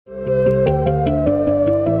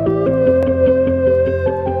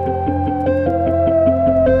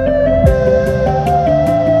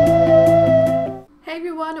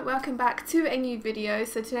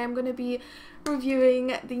guys. So today I'm going to be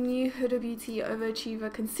reviewing the new Huda Beauty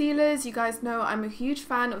Overachiever concealers. You guys know I'm a huge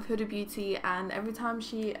fan of Huda Beauty, and every time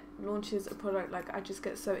she launches a product, like, I just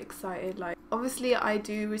get so excited. Like, obviously I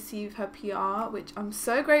do receive her PR, which I'm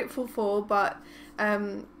so grateful for, but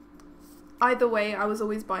either way, I was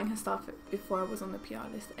always buying her stuff before I was on the PR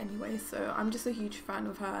list anyway, so I'm just a huge fan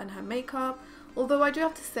of her and her makeup. Although I do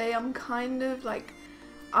have to say, I'm kind of like,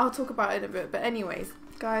 I'll talk about it in a bit, but anyways,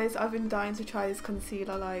 guys, I've been dying to try this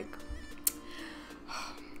concealer. Like,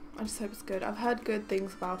 I just hope it's good. I've heard good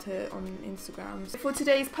things about it on Instagram. For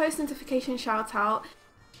today's post notification shout out,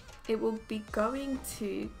 it will be going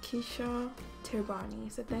to Kisha Tirbani.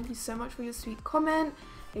 So thank you so much for your sweet comment.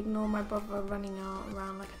 Ignore my brother running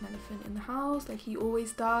around like an elephant in the house, like he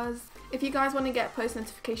always does. If you guys want to get post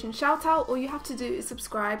notification shout out, all you have to do is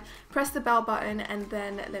subscribe, press the bell button, and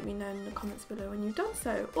then let me know in the comments below when you've done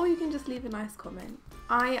so. Or you can just leave a nice comment.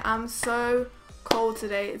 I am so cold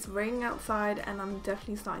today. It's raining outside and I'm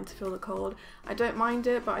definitely starting to feel the cold. I don't mind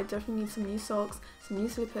it, but I definitely need some new socks, some new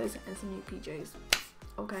slippers, and some new PJs.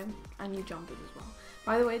 Okay, and new jumpers as well.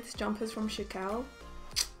 By the way, this jumper is from Chiquelle.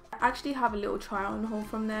 I actually have a little try on haul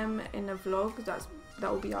from them in a vlog that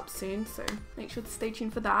will be up soon, so make sure to stay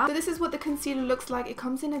tuned for that. So this is what the concealer looks like. It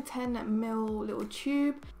comes in a 10ml little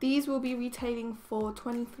tube. These will be retailing for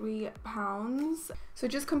 £23. So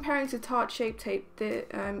just comparing to Tarte Shape Tape,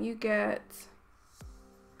 you get,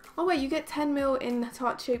 oh wait, you get 10ml in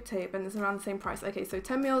Tarte Shape Tape and it's around the same price. Okay, so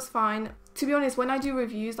 10ml is fine. To be honest, when I do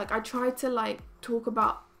reviews, like, I try to like talk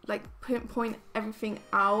about, like, pinpoint everything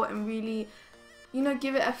out and really, you know,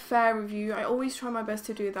 give it a fair review. I always try my best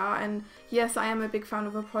to do that, and yes, I am a big fan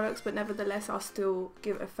of her products, but nevertheless I'll still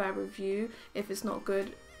give a fair review. If it's not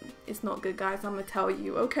good, it's not good, guys. I'm gonna tell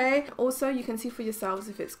you, okay? Also, you can see for yourselves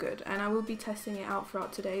if it's good, and I will be testing it out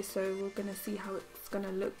throughout today, so we're gonna see how it's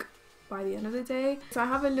gonna look by the end of the day. So I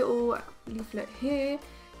have a little leaflet here.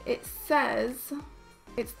 It says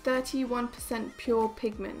it's 31% pure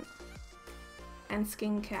pigment and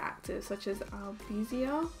skincare actives such as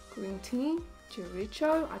albizia, green tea,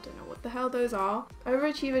 Jericho, I don't know what the hell those are.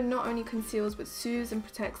 Overachiever not only conceals but soothes and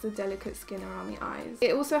protects the delicate skin around the eyes.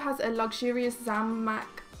 It also has a luxurious Zamac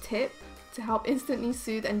tip to help instantly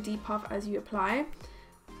soothe and depuff as you apply,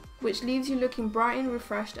 which leaves you looking bright and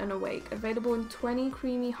refreshed and awake. Available in 20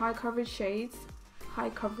 creamy high coverage shades. High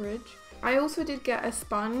coverage. I also did get a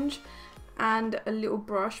sponge and a little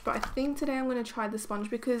brush, but I think today I'm going to try the sponge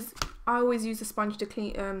because I always use a sponge to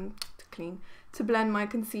to blend my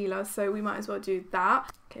concealer, so we might as well do that.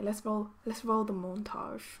 Okay, let's roll the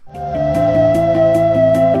montage.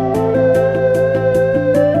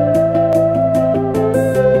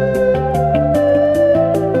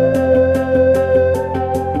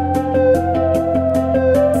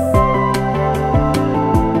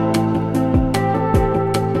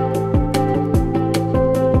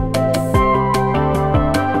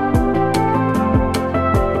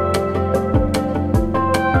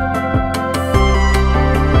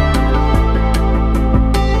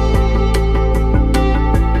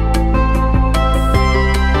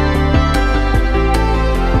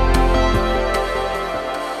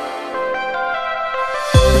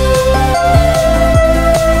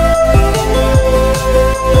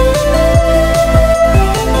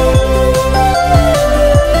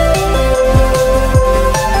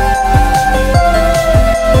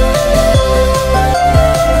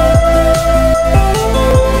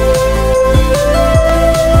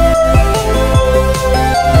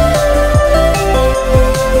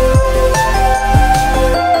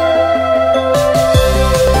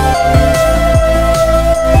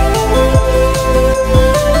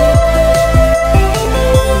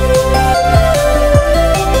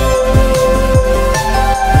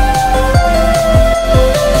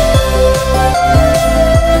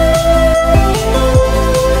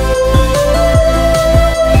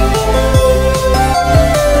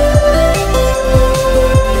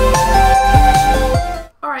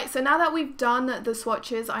 Now that we've done the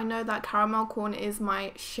swatches, I know that Caramel Corn is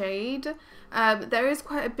my shade. There is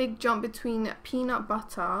quite a big jump between peanut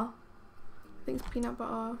butter. I think it's peanut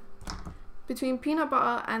butter. Between peanut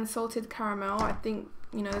butter and salted caramel, I think,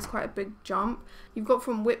 you know, there's quite a big jump. You've got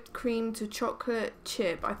from whipped cream to chocolate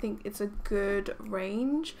chip. I think it's a good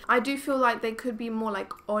range. I do feel like they could be more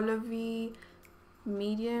like olivey,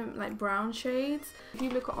 medium, like brown shades. If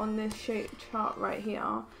you look on this shade chart right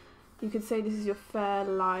here, you could say this is your fair,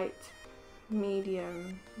 light,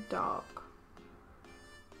 medium, dark.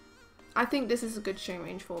 I think this is a good shade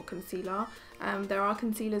range for concealer. There are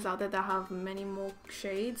concealers out there that have many more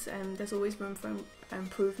shades, and there's always room for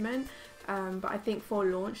improvement. but I think for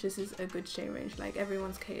launch this is a good shade range, like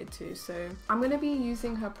everyone's catered to. So I'm going to be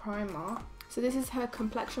using her primer. So this is her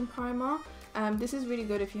complexion primer. This is really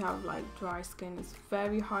good if you have like dry skin. It's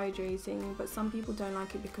very hydrating, but some people don't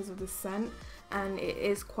like it because of the scent, and it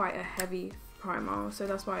is quite a heavy primer, so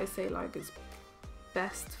that's why I say like it's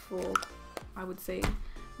best for, I would say,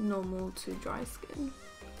 normal to dry skin.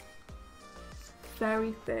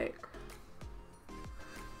 Very thick.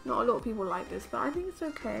 Not a lot of people like this, but I think it's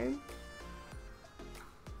okay.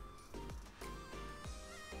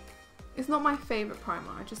 It's not my favorite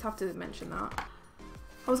primer, I just have to mention that.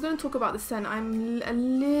 I was going to talk about the scent. I'm a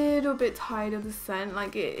little bit tired of the scent.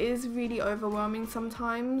 Like, it is really overwhelming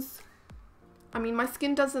sometimes. I mean, my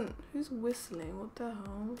skin doesn't... Who's whistling? What the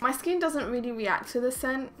hell? My skin doesn't really react to the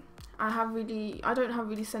scent. I don't have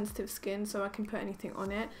really sensitive skin, so I can put anything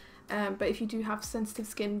on it. But if you do have sensitive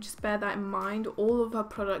skin, just bear that in mind. All of her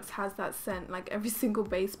products has that scent. Like, every single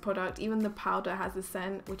base product, even the powder has a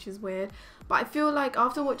scent, which is weird. But I feel like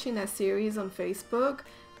after watching their series on Facebook,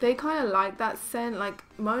 they kind of like that scent. Like,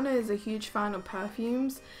 Mona is a huge fan of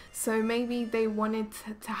perfumes, so maybe they wanted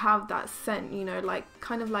to have that scent, you know, like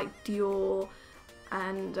kind of like Dior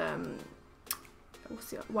and what's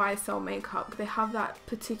the YSL makeup. They have that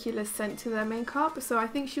particular scent to their makeup, so I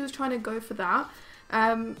think she was trying to go for that,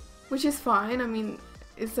 which is fine. I mean,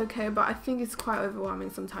 it's okay, but I think it's quite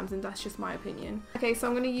overwhelming sometimes, and that's just my opinion. Okay, so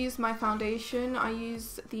I'm going to use my foundation. I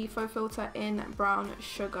use the Faux Filter in Brown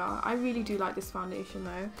Sugar. I really do like this foundation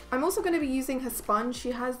though. I'm also going to be using her sponge.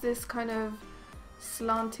 She has this kind of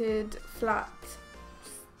slanted, flat,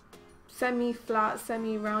 semi-flat,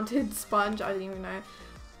 semi-rounded sponge. I don't even know.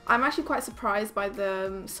 I'm actually quite surprised by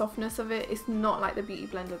the softness of it. It's not like the Beauty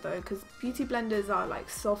Blender though, because Beauty Blenders are like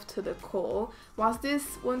soft to the core, whilst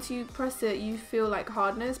this, once you press it, you feel like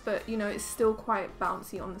hardness, but you know, it's still quite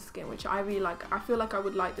bouncy on the skin, which I really like. I feel like I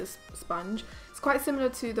would like this sponge. It's quite similar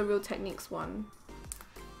to the Real Techniques one.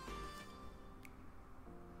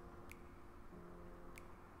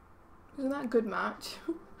 Isn't that a good match?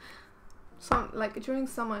 Like during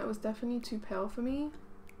summer it was definitely too pale for me.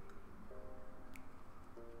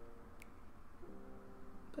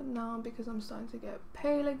 But now, because I'm starting to get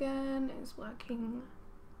pale again, it's working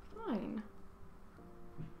fine.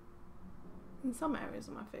 In some areas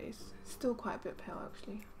of my face, still quite a bit pale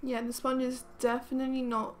actually. Yeah, the sponge is definitely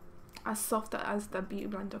not as soft as the Beauty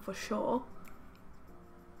Blender for sure.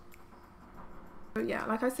 But yeah,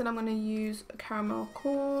 like I said, I'm going to use a caramel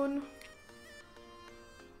corn.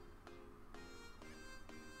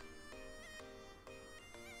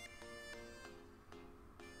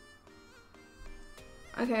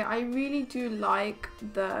 Okay, I really do like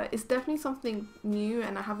it's definitely something new,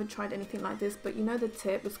 and I haven't tried anything like this, but you know the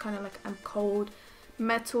tip, it's kind of like a cold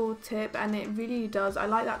metal tip, and it really does, I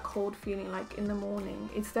like that cold feeling, like in the morning.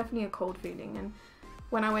 It's definitely a cold feeling, and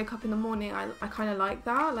when I wake up in the morning, I kind of like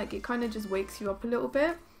that, like it kind of just wakes you up a little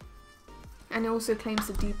bit, and it also claims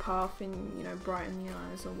to depuff and, you know, brighten the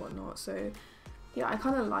eyes or whatnot. So yeah, I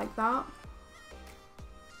kind of like that.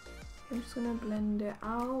 I'm just gonna blend it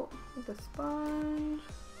out with a sponge.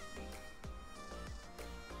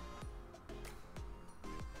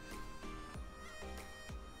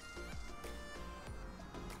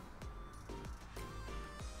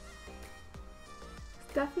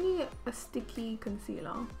 It's definitely a sticky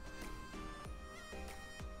concealer.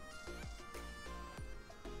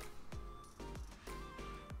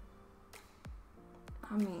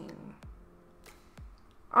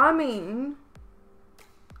 I mean,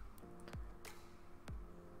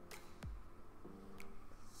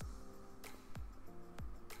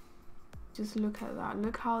 just look at that.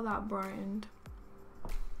 Look how that brightened.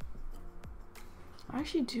 I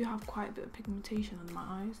actually do have quite a bit of pigmentation on my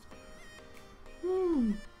eyes.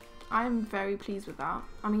 I'm very pleased with that.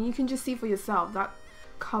 I mean, you can just see for yourself, that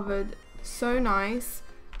covered so nice.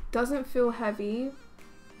 Doesn't feel heavy.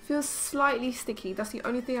 Feels slightly sticky. That's the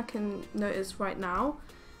only thing I can notice right now.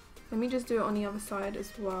 Let me just do it on the other side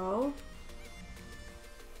as well.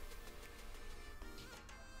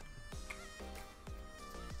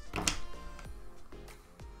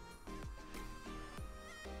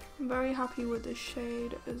 I'm very happy with the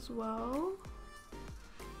shade as well.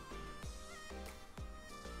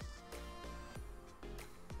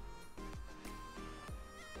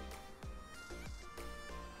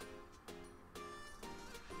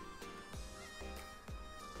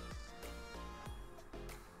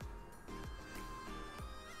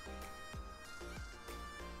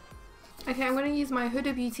 Okay, I'm going to use my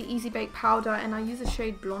Huda Beauty Easy Bake Powder, and I use the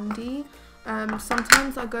shade Blondie.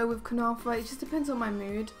 Sometimes I go with Kunafa, it just depends on my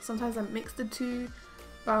mood. Sometimes I mix the two.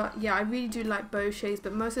 But yeah, I really do like both shades,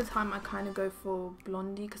 but most of the time I kind of go for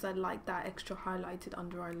blondie because I like that extra highlighted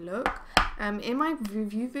under eye look. In my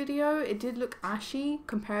review video, it did look ashy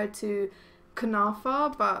compared to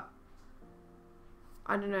Kunafa, but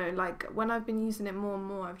I don't know, like when I've been using it more and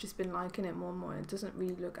more, I've just been liking it more and more. It doesn't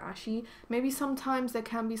really look ashy. Maybe sometimes there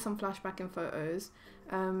can be some flashback in photos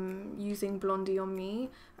using blondie on me.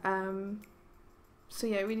 So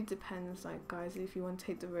yeah, it really depends, like guys, if you want to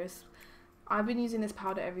take the risk. I've been using this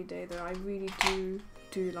powder every day though. I really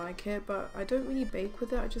do like it, but I don't really bake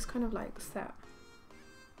with it. I just kind of like set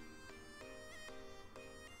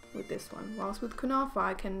with this one. Whilst with Kunafa,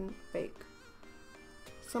 I can bake.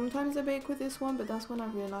 Sometimes I bake with this one, but that's when I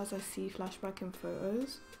realize I see flashback in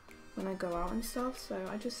photos when I go out and stuff. So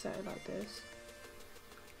I just set it like this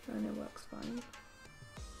and it works fine.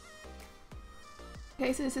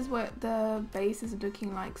 Okay, so this is what the base is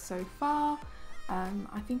looking like so far.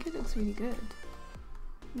 I think it looks really good.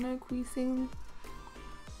 No creasing.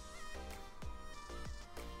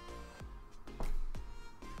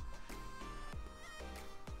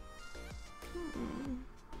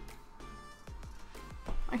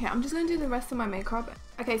 Okay, I'm just going to do the rest of my makeup.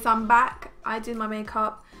 Okay, so I'm back. I did my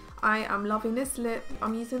makeup. I am loving this lip.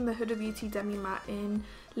 I'm using the Huda Beauty Demi Matte in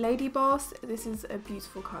Lady Boss. This is a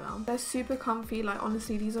beautiful colour. They're super comfy. Like,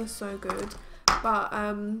 honestly, these are so good. But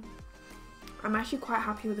I'm actually quite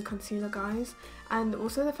happy with the concealer, guys. And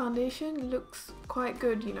also the foundation looks quite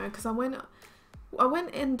good, you know, because I went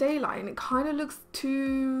in daylight and it kind of looks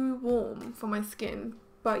too warm for my skin.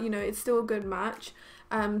 But, you know, it's still a good match.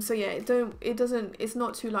 So yeah, it's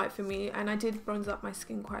not too light for me, and I did bronze up my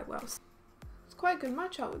skin quite well. It's quite a good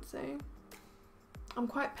match, I would say. I'm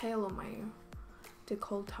quite pale on my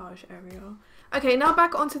décolletage area. Okay, now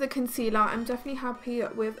back onto the concealer. I'm definitely happy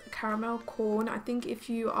with Caramel Corn. I think if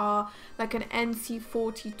you are like an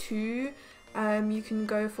NC42, you can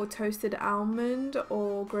go for Toasted Almond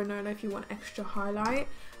or Granola if you want extra highlight.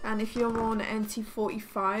 And if you're more on an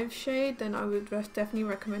NC45 shade, then I would definitely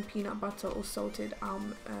recommend Peanut Butter or Salted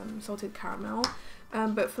Caramel.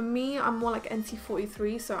 But for me, I'm more like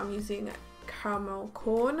NC43, so I'm using Caramel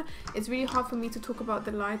Corn. It's really hard for me to talk about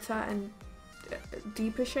the lighter and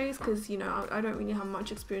deeper shades because, you know, I don't really have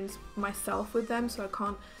much experience myself with them, so I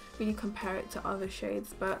can't really compare it to other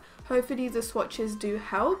shades, but hopefully the swatches do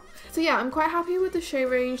help. So yeah, I'm quite happy with the shade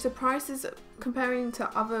range. The prices comparing to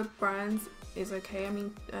other brands is okay. I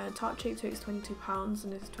mean, Tarte Shape Tape is £22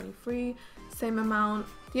 and this is 23, same amount.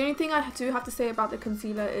 The only thing I do have to say about the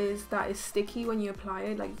concealer is that it's sticky when you apply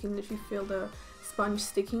it. Like, you can literally feel the sponge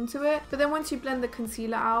sticking to it, but then once you blend the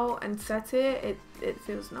concealer out and set it, it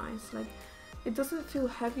feels nice. Like, it doesn't feel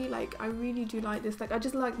heavy. Like, I really do like this. Like, I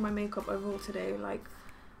just like my makeup overall today. Like,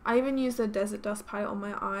 I even used the Desert Dust palette on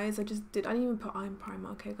my eyes. I didn't even put eye primer.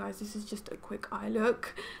 Okay guys, this is just a quick eye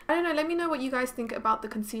look. I don't know, let me know what you guys think about the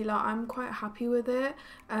concealer. I'm quite happy with it.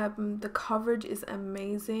 The coverage is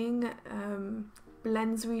amazing.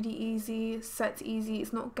 Blends really easy, sets easy.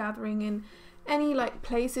 It's not gathering in any like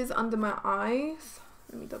places under my eyes.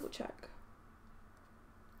 Let me double check.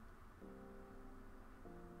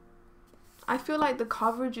 I feel like the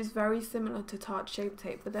coverage is very similar to Tarte Shape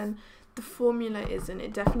Tape, but then the formula isn't.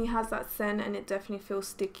 It definitely has that scent and it definitely feels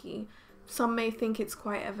sticky. Some may think it's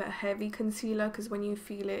quite a heavy concealer because when you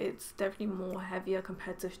feel it, it's definitely more heavier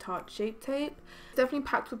compared to Tarte Shape Tape. It's definitely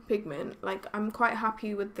packed with pigment. Like, I'm quite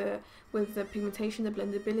happy with the pigmentation, the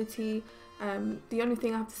blendability. The only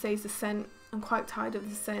thing I have to say is the scent. I'm quite tired of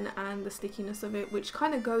the scent and the stickiness of it, which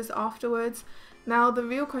kind of goes afterwards. Now the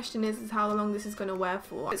real question is how long this is going to wear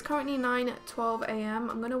for. It's currently 9:12 AM.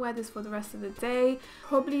 I'm going to wear this for the rest of the day,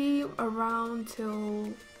 probably around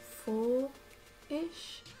till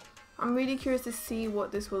 4-ish. I'm really curious to see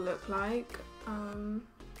what this will look like.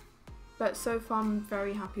 But so far I'm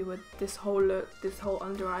very happy with this whole look, this whole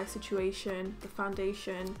under eye situation, the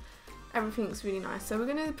foundation. Everything's really nice. So we're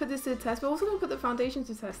going to put this to the test. We're also going to put the foundation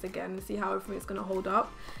to test again and see how everything's going to hold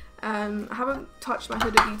up. I haven't touched my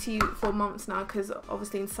Huda Beauty for months now because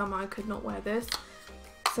obviously in summer I could not wear this.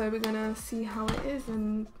 So we're going to see how it is,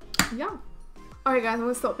 and yeah. Alright guys, I'm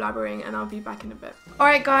going to stop blabbering and I'll be back in a bit.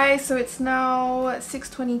 Alright guys, so it's now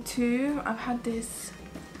 6:22. I've had this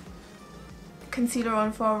concealer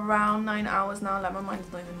on for around 9 hours now. Like, my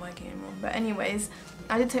mind's not even working anymore. But anyways,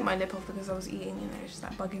 I did take my lip off because I was eating, you know, it's just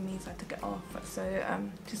like bugging me, so I took it off. So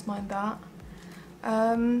just mind that.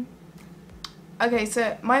 Okay,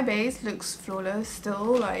 so my base looks flawless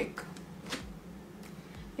still. Like,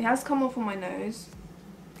 it has come off on my nose.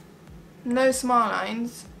 No smile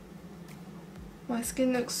lines. My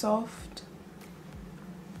skin looks soft.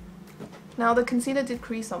 Now the concealer did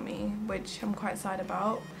crease on me, which I'm quite sad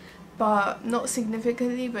about. but not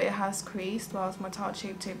significantly, but it has creased, whilst my Tarte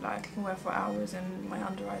Shape Tape like I can wear for hours and my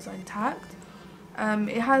under eyes are intact.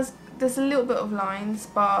 There's a little bit of lines,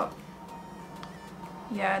 but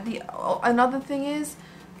yeah, another thing is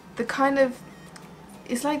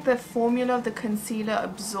it's like the formula of the concealer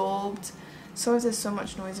absorbed. Sorry if there's so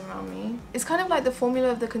much noise around me. It's kind of like the formula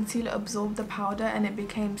of the concealer absorbed the powder and it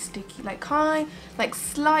became sticky, like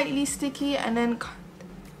slightly sticky, and then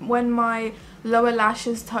when my lower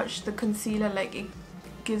lashes touch the concealer, like it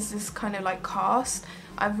gives this kind of like cast.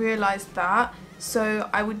 I've realized that, so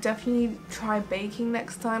I would definitely try baking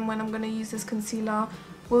next time when I'm going to use this concealer.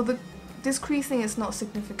 Well, this creasing is not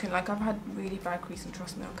significant. Like, I've had really bad creasing,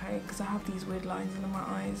 trust me, okay, because I have these weird lines under my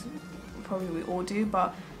eyes. Probably we all do,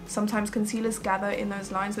 but sometimes concealers gather in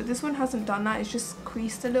those lines, but this one hasn't done that. It's just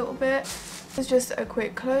creased a little bit. It's just a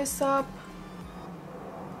quick close-up.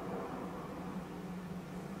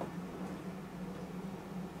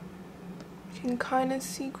 You can kind of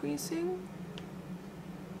see creasing.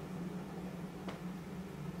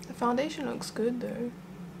 The foundation looks good though.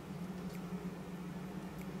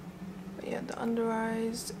 But yeah, the under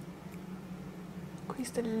eyes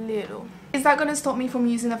creased a little. Is that going to stop me from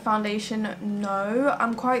using the foundation? No.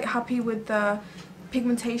 I'm quite happy with the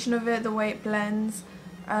pigmentation of it, the way it blends.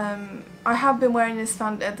 I have been wearing this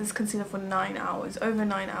concealer for 9 hours, over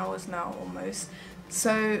 9 hours now almost.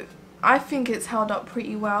 So I think it's held up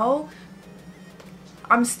pretty well.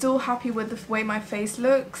 I'm still happy with the way my face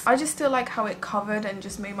looks. I just still like how it covered and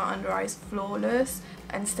just made my under eyes flawless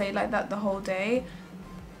and stayed like that the whole day.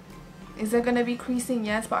 Is there going to be creasing?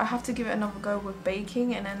 Yes, but I have to give it another go with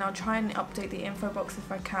baking, and then I'll try and update the info box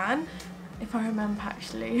if I can. If I remember,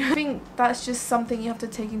 actually. I think that's just something you have to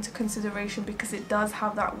take into consideration, because it does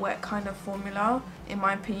have that wet kind of formula, in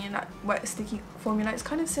my opinion, that wet sticky formula. It's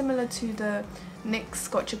kind of similar to the NYX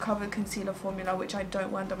Scotch Covered Concealer formula, which I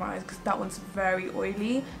don't wear under my eyes because that one's very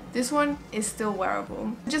oily. This one is still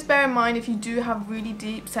wearable. Just bear in mind, if you do have really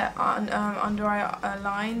deep set under eye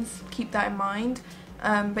lines, keep that in mind.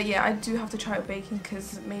 But yeah, I do have to try it baking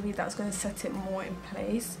because maybe that's going to set it more in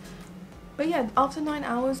place. But yeah, after 9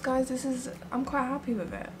 hours, guys, I'm quite happy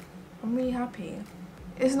with it. I'm really happy.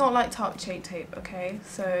 It's not like Tarte Shape Tape, okay?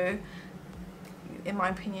 So, in my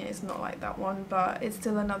opinion, it's not like that one, but it's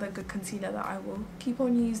still another good concealer that I will keep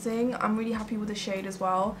on using. I'm really happy with the shade as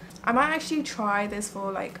well. I might actually try this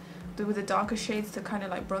for like with the darker shades to kind of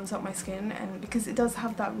like bronze up my skin, and because it does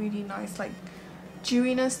have that really nice like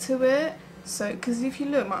dewiness to it. So, because if you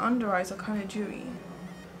look, my under eyes are kind of dewy.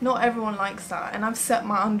 Not everyone likes that, and I've set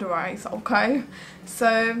my under eyes, okay?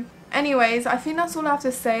 So, anyways, I think that's all I have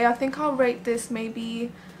to say. I think I'll rate this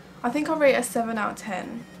I'll rate a 7 out of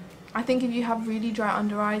 10. I think if you have really dry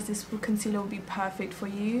under eyes, this concealer will be perfect for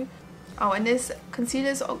you. Oh, and this concealer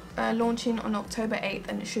is launching on October 8th,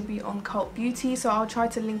 and it should be on Cult Beauty, so I'll try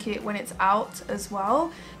to link it when it's out as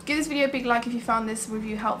well. Give this video a big like if you found this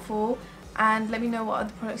review helpful, and let me know what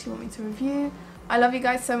other products you want me to review. I love you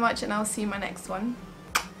guys so much, and I'll see you in my next one.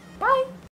 Bye!